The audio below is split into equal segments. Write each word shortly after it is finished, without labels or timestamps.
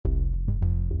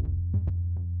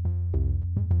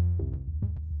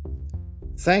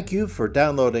Thank you for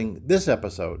downloading this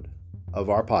episode of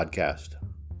our podcast.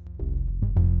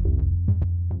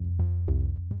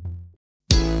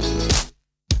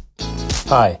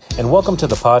 Hi, and welcome to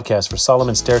the podcast for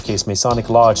Solomon Staircase Masonic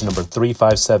Lodge number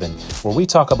 357, where we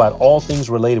talk about all things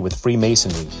related with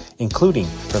Freemasonry, including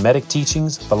Hermetic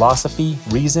teachings, philosophy,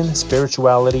 reason,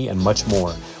 spirituality, and much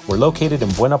more. We're located in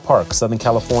Buena Park, Southern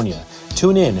California.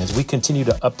 Tune in as we continue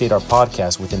to update our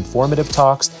podcast with informative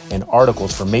talks and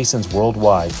articles for Masons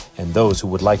worldwide and those who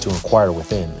would like to inquire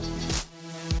within.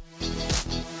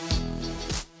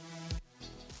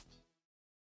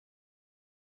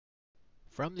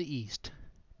 From the East,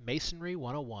 Masonry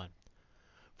 101.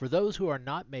 For those who are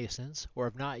not Masons or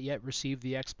have not yet received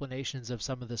the explanations of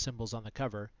some of the symbols on the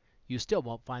cover, you still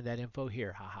won't find that info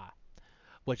here, haha.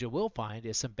 What you will find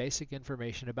is some basic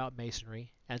information about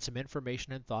Masonry and some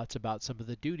information and thoughts about some of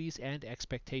the duties and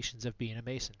expectations of being a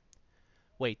Mason.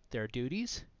 Wait, there are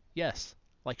duties? Yes,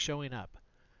 like showing up.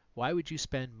 Why would you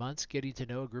spend months getting to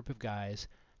know a group of guys,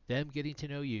 them getting to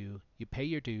know you pay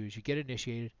your dues, you get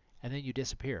initiated, and then you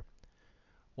disappear?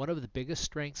 One of the biggest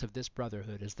strengths of this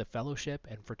brotherhood is the fellowship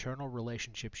and fraternal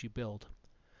relationships you build.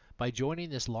 By joining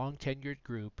this long-tenured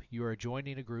group, you are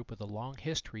joining a group with a long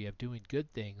history of doing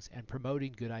good things and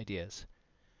promoting good ideas.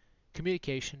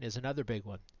 Communication is another big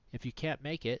one. If you can't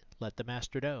make it, let the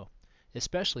master know,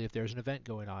 especially if there's an event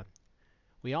going on.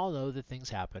 We all know that things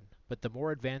happen, but the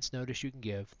more advance notice you can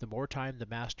give, the more time the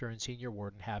master and senior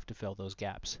warden have to fill those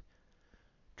gaps.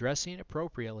 Dressing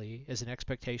appropriately is an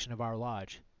expectation of our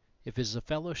lodge. If it is a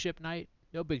fellowship night,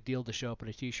 no big deal to show up in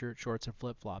a t-shirt, shorts, and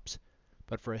flip-flops.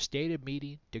 But for a stated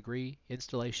meeting, degree,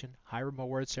 installation, Hiram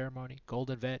Award ceremony,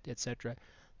 golden vet, etc.,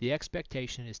 the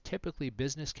expectation is typically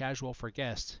business casual for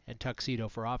guests and tuxedo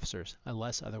for officers,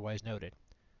 unless otherwise noted.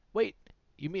 Wait,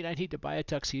 you mean I need to buy a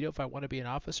tuxedo if I want to be an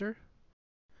officer?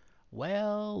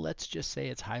 Well, let's just say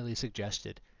it's highly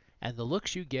suggested, and the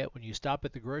looks you get when you stop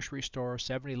at the grocery store,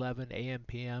 7-Eleven, AM,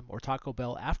 PM, or Taco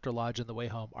Bell after lodge on the way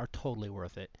home are totally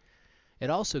worth it. It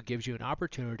also gives you an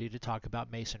opportunity to talk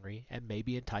about Masonry and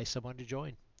maybe entice someone to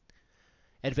join.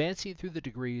 Advancing through the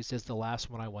degrees is the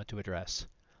last one I want to address.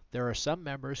 There are some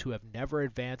members who have never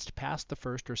advanced past the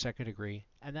first or second degree,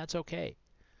 and that's okay.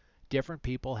 Different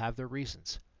people have their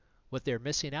reasons. What they're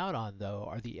missing out on, though,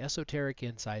 are the esoteric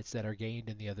insights that are gained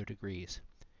in the other degrees.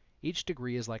 Each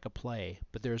degree is like a play,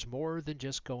 but there's more than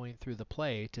just going through the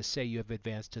play to say you have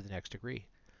advanced to the next degree.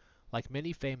 Like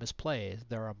many famous plays,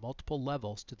 there are multiple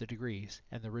levels to the degrees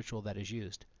and the ritual that is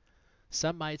used.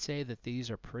 Some might say that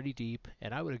these are pretty deep,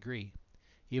 and I would agree.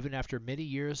 Even after many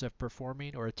years of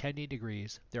performing or attending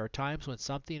degrees, there are times when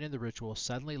something in the ritual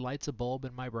suddenly lights a bulb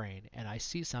in my brain and I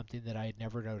see something that I had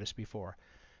never noticed before,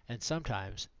 and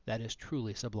sometimes that is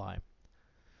truly sublime.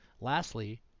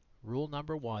 Lastly, rule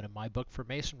number 1 in my book for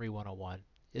Masonry 101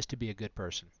 is to be a good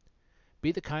person.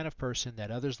 Be the kind of person that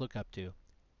others look up to.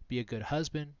 Be a good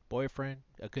husband, boyfriend,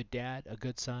 a good dad, a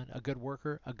good son, a good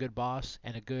worker, a good boss,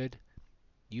 and a good...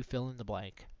 you fill in the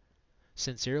blank.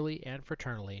 Sincerely and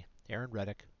fraternally, Aaron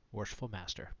Reddick, Worshipful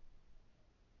Master.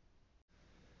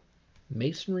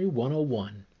 Masonry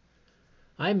 101.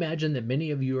 I imagine that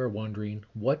many of you are wondering,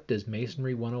 what does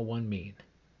Masonry 101 mean?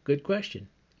 Good question.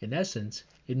 In essence,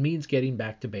 it means getting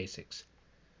back to basics.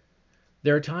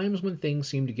 There are times when things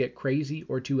seem to get crazy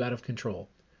or too out of control.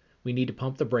 We need to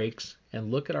pump the brakes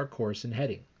and look at our course and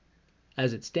heading.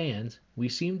 As it stands, we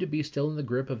seem to be still in the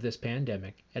grip of this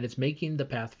pandemic, and it's making the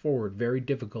path forward very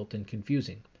difficult and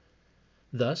confusing.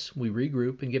 Thus, we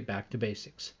regroup and get back to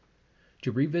basics.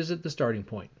 To revisit the starting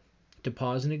point, to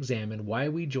pause and examine why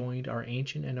we joined our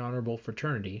ancient and honorable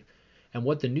fraternity, and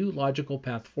what the new logical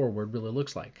path forward really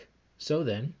looks like. So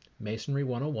then, Masonry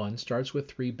 101 starts with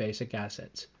 3 basic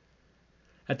assets.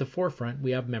 At the forefront,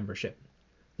 we have membership.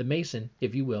 The Mason,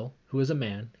 if you will, who is a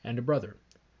man and a brother.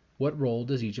 What role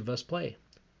does each of us play?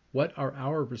 What are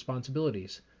our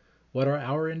responsibilities? What are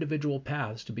our individual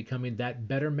paths to becoming that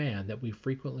better man that we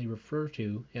frequently refer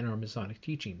to in our Masonic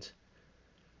teachings?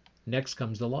 Next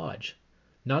comes the lodge.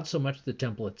 Not so much the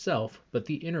temple itself, but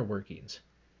the inner workings.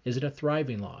 Is it a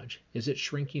thriving lodge? Is it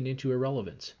shrinking into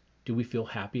irrelevance? Do we feel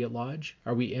happy at lodge?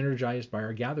 Are we energized by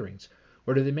our gatherings?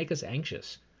 Or do they make us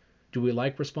anxious? Do we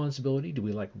like responsibility? Do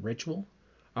we like ritual?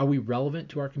 Are we relevant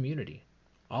to our community?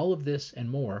 All of this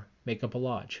and more make up a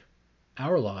lodge.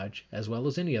 Our lodge, as well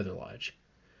as any other lodge.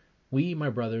 We, my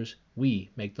brothers, we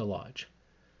make the lodge.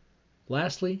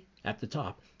 Lastly, at the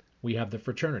top, we have the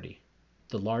fraternity,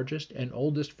 the largest and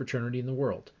oldest fraternity in the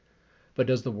world. But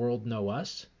does the world know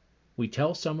us? We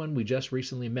tell someone we just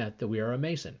recently met that we are a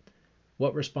Mason.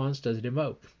 What response does it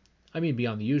evoke? I mean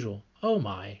beyond the usual, oh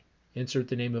my, insert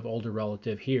the name of older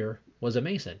relative here, was a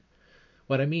Mason.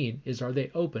 What I mean is, are they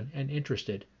open and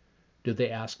interested? Do they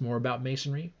ask more about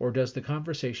Masonry, or does the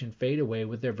conversation fade away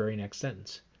with their very next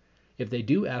sentence? If they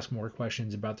do ask more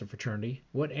questions about the fraternity,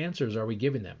 what answers are we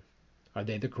giving them? Are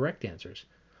they the correct answers?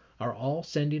 Are all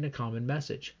sending a common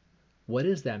message? What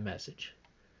is that message?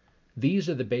 These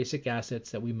are the basic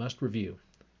assets that we must review.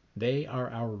 They are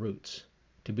our roots.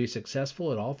 To be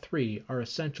successful at all three are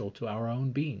essential to our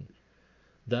own being.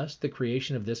 Thus, the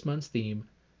creation of this month's theme,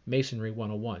 Masonry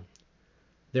 101.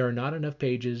 There are not enough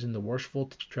pages in the worshipful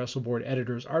Trestleboard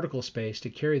editor's article space to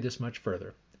carry this much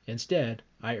further. Instead,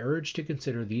 I urge to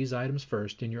consider these items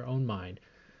first in your own mind,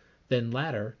 then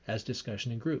latter as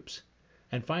discussion in groups,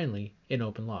 and finally in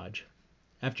open lodge.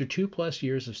 After 2+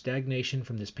 years of stagnation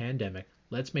from this pandemic,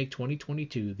 let's make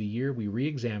 2022 the year we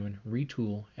re-examine,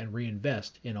 retool, and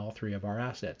reinvest in all three of our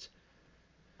assets.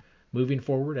 Moving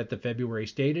forward at the February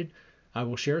stated, I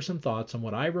will share some thoughts on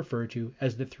what I refer to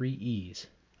as the 3 E's.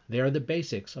 They are the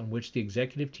basics on which the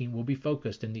executive team will be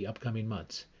focused in the upcoming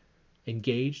months.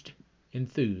 Engaged,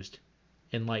 enthused,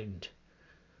 enlightened.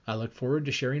 I look forward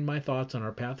to sharing my thoughts on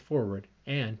our path forward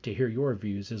and to hear your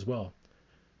views as well.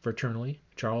 Fraternally,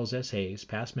 Charles S. Hayes,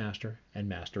 Past Master and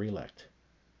Master-Elect.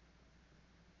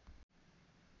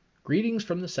 Greetings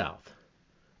from the South.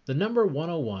 The number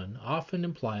 101 often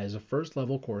implies a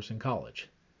first-level course in college.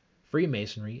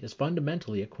 Freemasonry is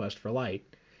fundamentally a quest for light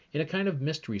in a kind of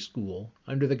mystery school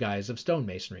under the guise of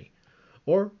stonemasonry,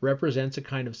 or represents a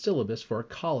kind of syllabus for a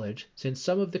college, since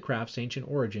some of the craft's ancient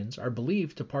origins are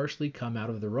believed to partially come out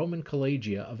of the Roman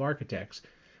Collegia of Architects,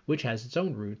 which has its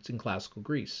own roots in classical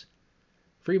Greece.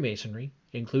 Freemasonry,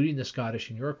 including the Scottish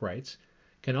and York rites,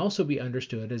 can also be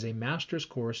understood as a master's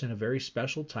course in a very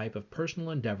special type of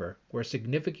personal endeavor where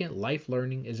significant life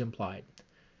learning is implied.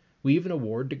 We even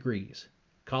award degrees.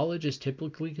 College is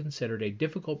typically considered a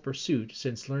difficult pursuit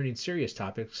since learning serious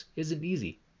topics isn't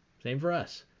easy. Same for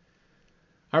us.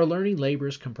 Our learning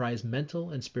labors comprise mental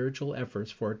and spiritual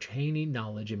efforts for attaining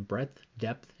knowledge in breadth,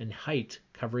 depth, and height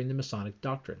covering the Masonic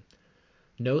doctrine.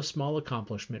 No small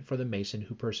accomplishment for the Mason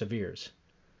who perseveres.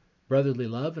 Brotherly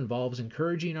love involves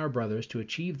encouraging our brothers to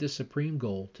achieve this supreme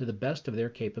goal to the best of their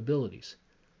capabilities.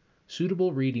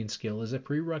 Suitable reading skill is a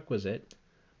prerequisite,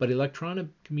 but electronic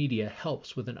media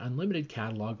helps with an unlimited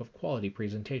catalog of quality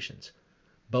presentations.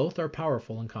 Both are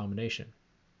powerful in combination.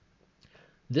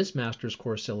 This master's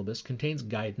course syllabus contains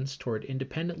guidance toward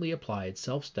independently applied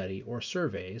self-study or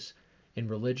surveys in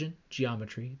religion,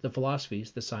 geometry, the philosophies,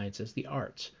 the sciences, the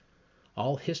arts,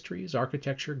 all histories,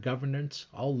 architecture, governance,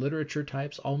 all literature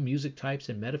types, all music types,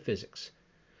 and metaphysics.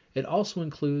 It also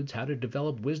includes how to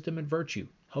develop wisdom and virtue,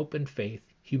 hope and faith,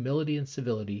 humility and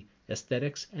civility,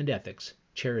 aesthetics and ethics,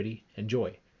 charity and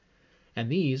joy.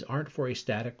 And these aren't for a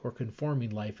static or conforming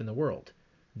life in the world.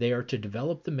 They are to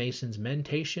develop the Mason's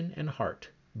mentation and heart,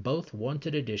 both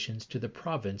wanted additions to the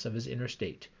province of his inner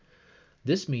state.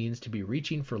 This means to be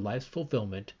reaching for life's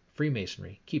fulfillment.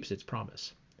 Freemasonry keeps its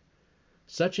promise.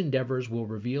 Such endeavors will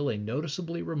reveal a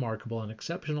noticeably remarkable and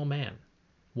exceptional man,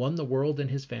 one the world and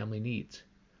his family needs.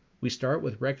 We start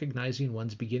with recognizing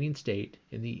one's beginning state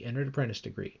in the entered apprentice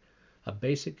degree. A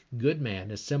basic, good man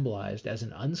is symbolized as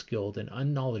an unskilled and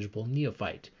unknowledgeable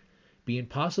neophyte, being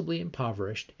possibly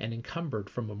impoverished and encumbered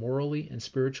from a morally and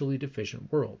spiritually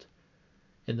deficient world.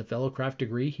 In the fellowcraft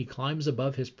degree, he climbs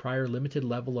above his prior limited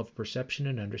level of perception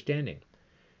and understanding.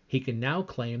 He can now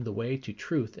claim the way to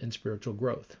truth and spiritual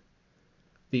growth.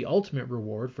 The ultimate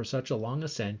reward for such a long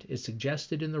ascent is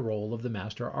suggested in the role of the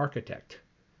Master Architect.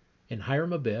 In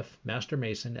Hiram Abiff, Master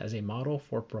Mason as a model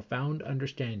for profound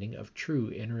understanding of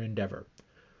true inner endeavor.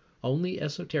 Only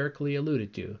esoterically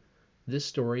alluded to, this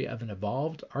story of an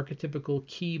evolved archetypical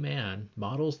key man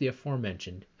models the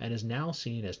aforementioned and is now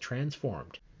seen as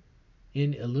transformed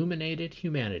in illuminated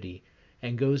humanity,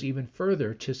 and goes even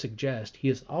further to suggest he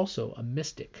is also a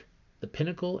mystic, the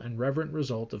pinnacle and reverent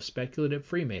result of speculative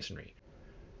Freemasonry,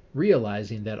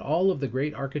 realizing that all of the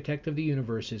great architect of the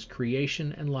universe's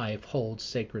creation and life holds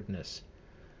sacredness.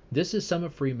 This is some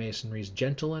of Freemasonry's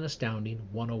gentle and astounding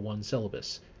 101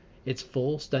 syllabus, its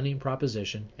full, stunning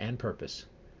proposition and purpose.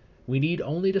 We need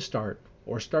only to start,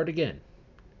 or start again.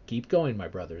 Keep going, my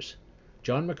brothers.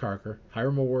 John McCarker,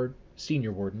 Hiram Award,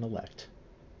 Senior Warden-Elect.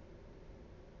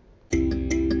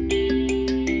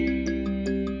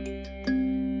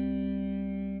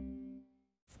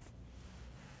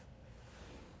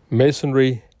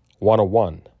 Masonry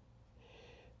 101.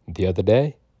 The other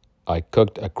day, I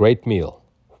cooked a great meal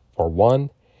for one,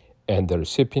 and the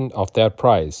recipient of that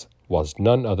prize was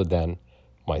none other than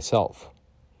myself.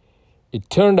 It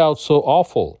turned out so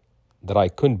awful that I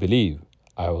couldn't believe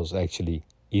I was actually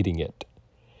eating it.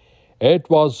 It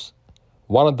was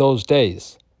one of those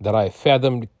days that I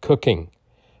fathomed cooking,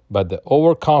 but the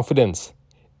overconfidence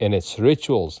in its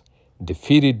rituals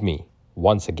defeated me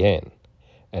once again,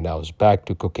 and I was back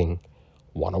to cooking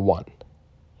 101.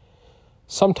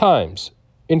 Sometimes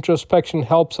introspection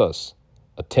helps us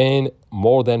attain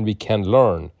more than we can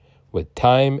learn with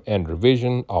time, and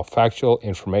revision of factual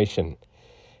information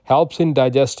helps in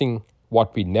digesting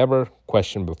what we never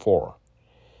questioned before.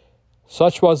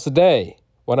 Such was the day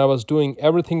when I was doing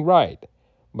everything right,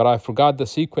 but I forgot the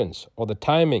sequence or the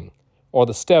timing or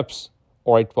the steps,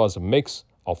 or it was a mix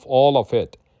of all of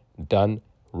it done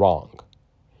wrong.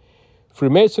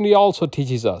 Freemasonry also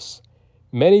teaches us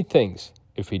many things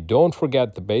if we don't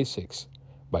forget the basics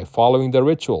by following the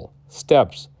ritual,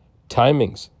 steps,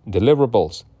 timings,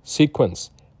 deliverables,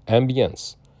 sequence,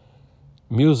 ambience,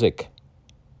 music,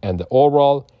 and the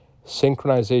overall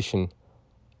synchronization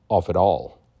of it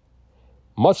all.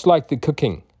 Much like the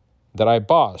cooking that I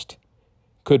botched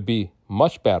could be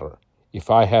much better if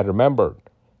I had remembered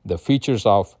the features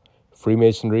of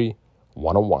Freemasonry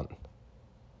 101.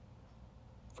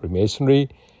 Freemasonry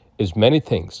is many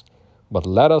things, but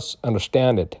let us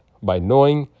understand it by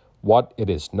knowing what it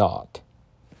is not.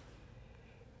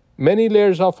 Many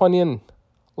layers of onion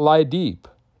lie deep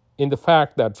in the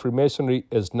fact that Freemasonry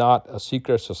is not a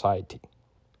secret society.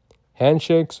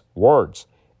 Handshakes, words,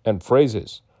 and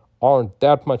phrases aren't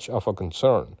that much of a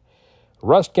concern.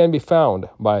 Rest can be found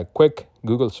by a quick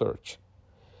Google search.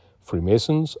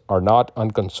 Freemasons are not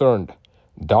unconcerned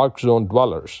dark zone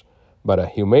dwellers, but a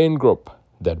humane group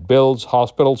that builds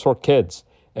hospitals for kids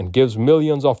and gives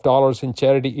millions of dollars in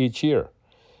charity each year.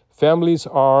 Families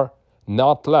are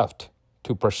not left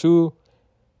to pursue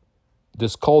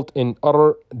this cult in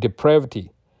utter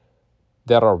depravity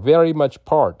that are very much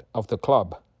part of the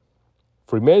club.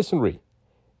 Freemasonry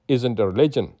isn't a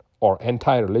religion or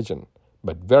anti-religion,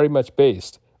 but very much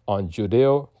based on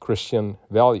Judeo-Christian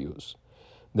values.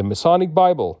 The Masonic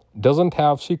Bible doesn't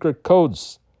have secret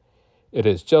codes. It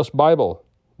is just Bible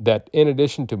that, in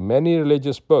addition to many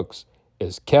religious books,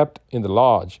 is kept in the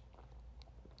lodge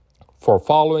for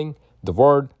following the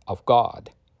Word of God.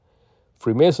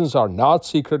 Freemasons are not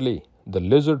secretly the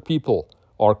lizard people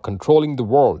or controlling the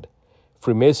world.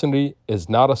 Freemasonry is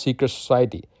not a secret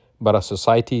society, but a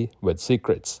society with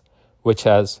secrets, which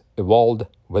has evolved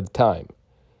with time.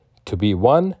 To be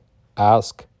one,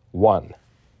 ask one.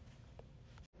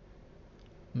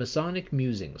 Masonic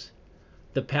Musings.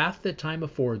 The path that time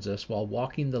affords us while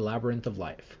walking the labyrinth of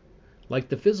life. Like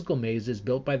the physical mazes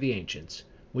built by the ancients,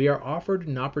 we are offered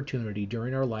an opportunity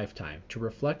during our lifetime to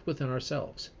reflect within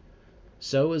ourselves.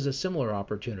 So is a similar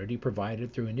opportunity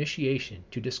provided through initiation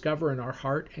to discover in our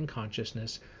heart and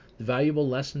consciousness the valuable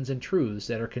lessons and truths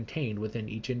that are contained within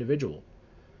each individual.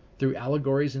 Through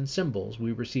allegories and symbols,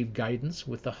 we receive guidance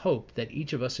with the hope that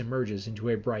each of us emerges into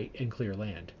a bright and clear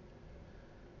land.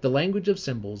 The language of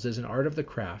symbols is an art of the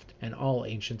craft in all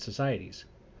ancient societies.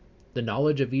 The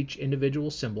knowledge of each individual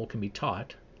symbol can be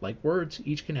taught. Like words,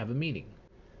 each can have a meaning.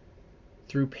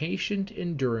 Through patient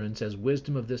endurance, as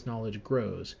wisdom of this knowledge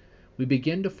grows, we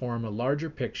begin to form a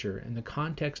larger picture, and the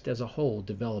context as a whole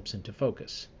develops into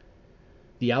focus.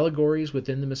 The allegories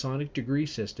within the Masonic degree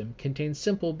system contain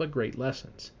simple but great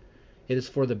lessons. It is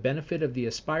for the benefit of the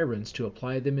aspirants to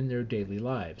apply them in their daily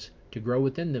lives, to grow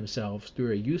within themselves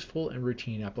through a useful and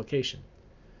routine application.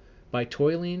 By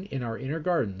toiling in our inner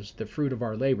gardens, the fruit of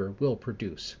our labor will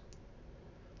produce.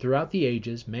 Throughout the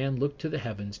ages, man looked to the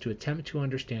heavens to attempt to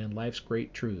understand life's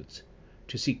great truths,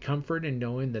 to seek comfort in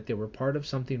knowing that they were part of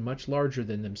something much larger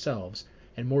than themselves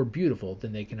and more beautiful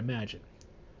than they can imagine.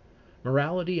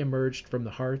 Morality emerged from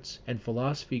the hearts, and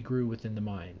philosophy grew within the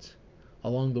minds.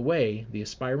 Along the way, the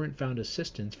aspirant found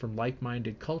assistance from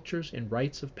like-minded cultures and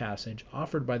rites of passage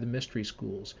offered by the mystery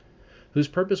schools, whose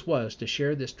purpose was to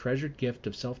share this treasured gift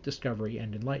of self-discovery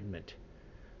and enlightenment.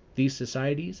 These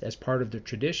societies, as part of their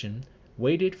tradition,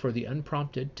 waited for the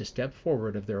unprompted to step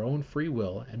forward of their own free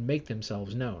will and make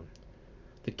themselves known.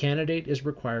 The candidate is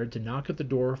required to knock at the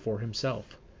door for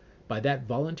himself. By that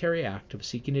voluntary act of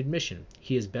seeking admission,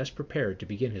 he is best prepared to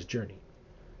begin his journey.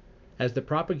 As the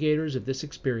propagators of this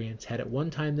experience had at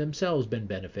one time themselves been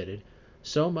benefited,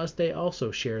 so must they also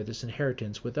share this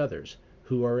inheritance with others,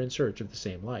 who are in search of the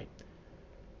same light.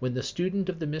 When the student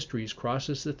of the mysteries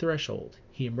crosses the threshold,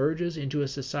 he emerges into a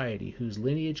society whose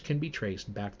lineage can be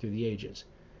traced back through the ages.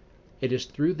 It is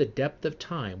through the depth of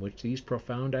time which these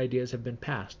profound ideas have been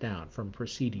passed down from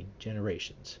preceding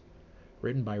generations.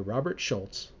 Written by Robert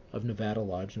Schultz of Nevada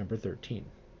Lodge No. 13.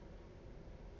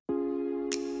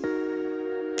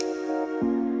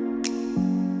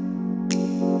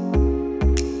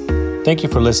 Thank you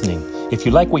for listening. If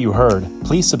you like what you heard,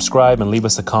 please subscribe and leave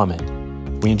us a comment.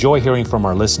 We enjoy hearing from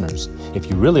our listeners. If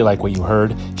you really like what you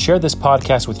heard, share this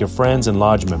podcast with your friends and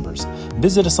lodge members.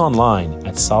 Visit us online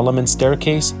at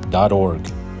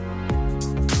solomonstaircase.org.